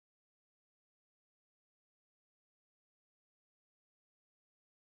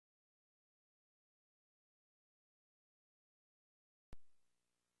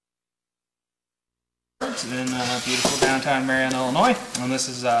cards in beautiful downtown Marion, Illinois. And this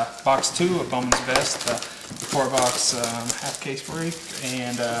is box 2 of Bowman's Best, the 4-box half case break,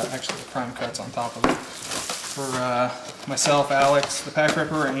 and actually the prime cuts on top of it. For myself, Alex, the Pack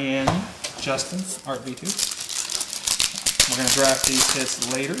Ripper, and Justin, Art V2. We're going to draft these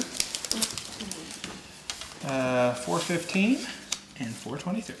hits later. 415 and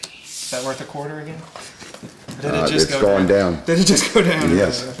 423. Is that worth a quarter again? Did it just it's going down. Did it just go down?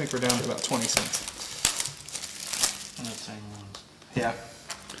 Yes. I think we're down to about 20 cents. Yeah.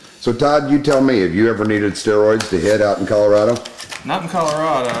 So Todd, you tell me, have you ever needed steroids to hit out in Colorado? Not in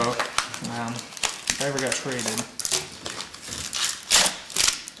Colorado. If I ever got traded.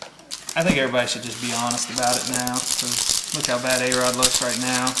 I think everybody should just be honest about it now. Because look how bad A-Rod looks right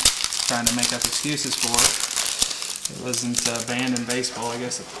now. Trying to make up excuses for it. It wasn't banned in baseball, I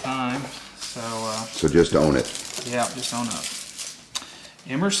guess, at the time. So just own it. Yeah, just own up.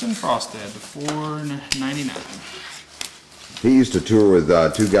 Emerson Frosted, $4.99. He used to tour with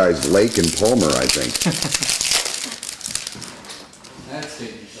two guys, Lake and Palmer, I think. That's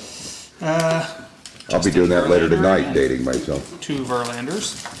dating yourself. I'll be doing that later tonight, dating myself. 2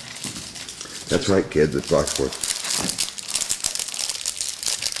 Verlanders. That's right, kids, it's box 4.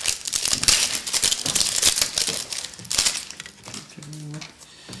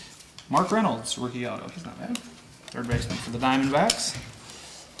 Mark Reynolds, rookie auto. He's not bad. Third baseman for the Diamondbacks.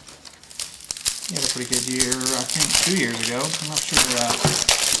 He had a pretty good year, I think, 2 years ago. I'm not sure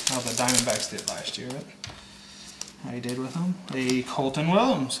how the Diamondbacks did last year, but how he did with them. The Colton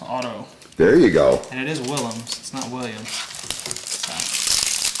Willems auto. There you go. And it is Willems. It's not Williams. So.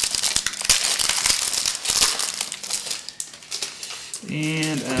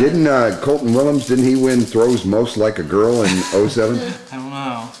 And didn't Colton Willems, didn't he win Throws Most Like a Girl in 07? I don't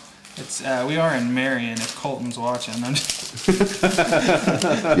know. It's we are in Marion if Colton's watching.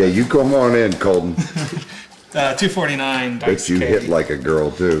 Yeah, you come on in, Colton. 249. Bet you hit like a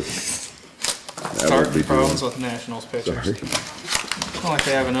girl too. Starting problems with Nationals pitchers. Sorry. It's not like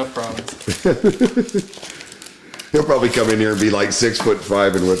they have enough problems. He'll probably come in here and be like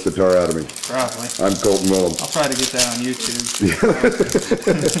 6'5" and whip the tar out of me. Probably. I'm Colton Willems. I'll try to get that on YouTube.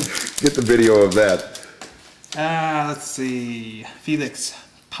 Get the video of that. Let's see. Felix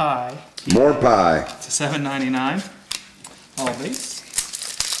Pie. More pie. It's a $7.99. All base.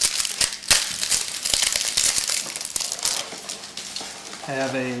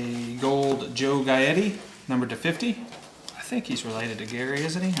 Have a gold Joe Gaetti, numbered to 50. I think he's related to Gary,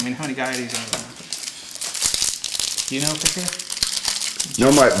 isn't he? I mean, how many Gaettis are there? Do you know for sure?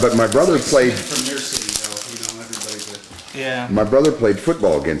 No, but my brother played. From their city, though, everybody's a... Yeah. My brother played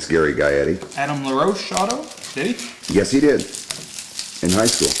football against Gary Gaetti. Adam LaRoche auto, did he? Yes, he did. In high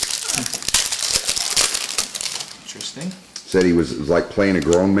school. Interesting. Said it was like playing a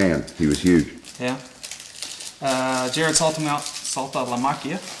grown man. He was huge. Yeah. Jared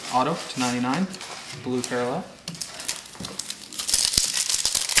Saltalamacchia auto to 99. Blue parallel.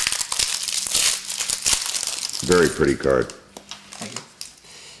 Very pretty card. Thank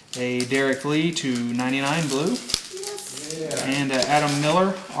you. A Derek Lee to 99 blue. Yes. Yeah. And Adam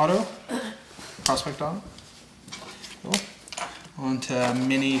Miller auto. Prospect auto. Cool. On to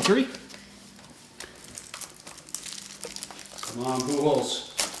Mini 3. Come on, Pujols.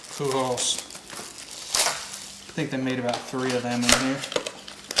 Pujols. I think they made about 3 of them in here.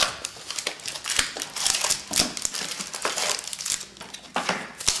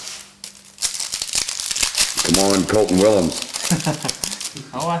 Come on, Colton Willems.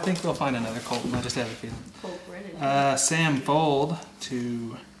 Oh, I think we'll find another Colton. I just have a feeling. Sam Fold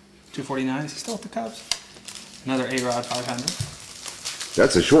to 249. Is he still at the Cubs? Another A-Rod 500.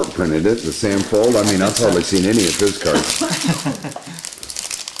 That's a short print, isn't it? The Sam Fold. I mean, I've hardly seen any of his cards.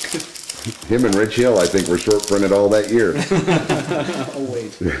 Him and Rich Hill, I think, were short printed all that year. Oh,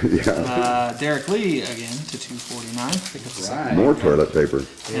 wait. Yeah. Derek Lee again to 249. Right. More toilet paper.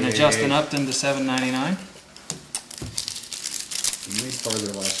 And a Justin Upton to 799. You made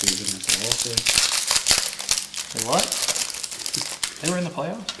farther last season, that's all I'll say. Say what? They were in the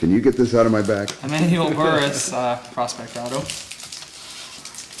playoffs? Can you get this out of my back? Emmanuel Burris, prospect auto.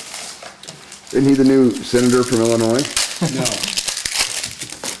 Isn't he the new senator from Illinois? No.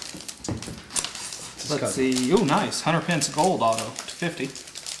 Let's see. Ooh, nice. Hunter Pence gold auto to 50.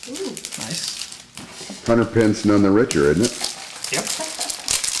 Ooh. Nice. Hunter Pence, none the richer, isn't it? Yep.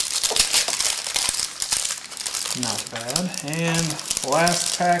 Not bad. And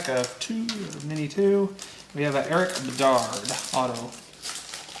last pack of 2, mini 2, we have an Eric Bedard auto.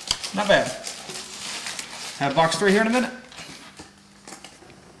 Not bad. Have box 3 here in a minute.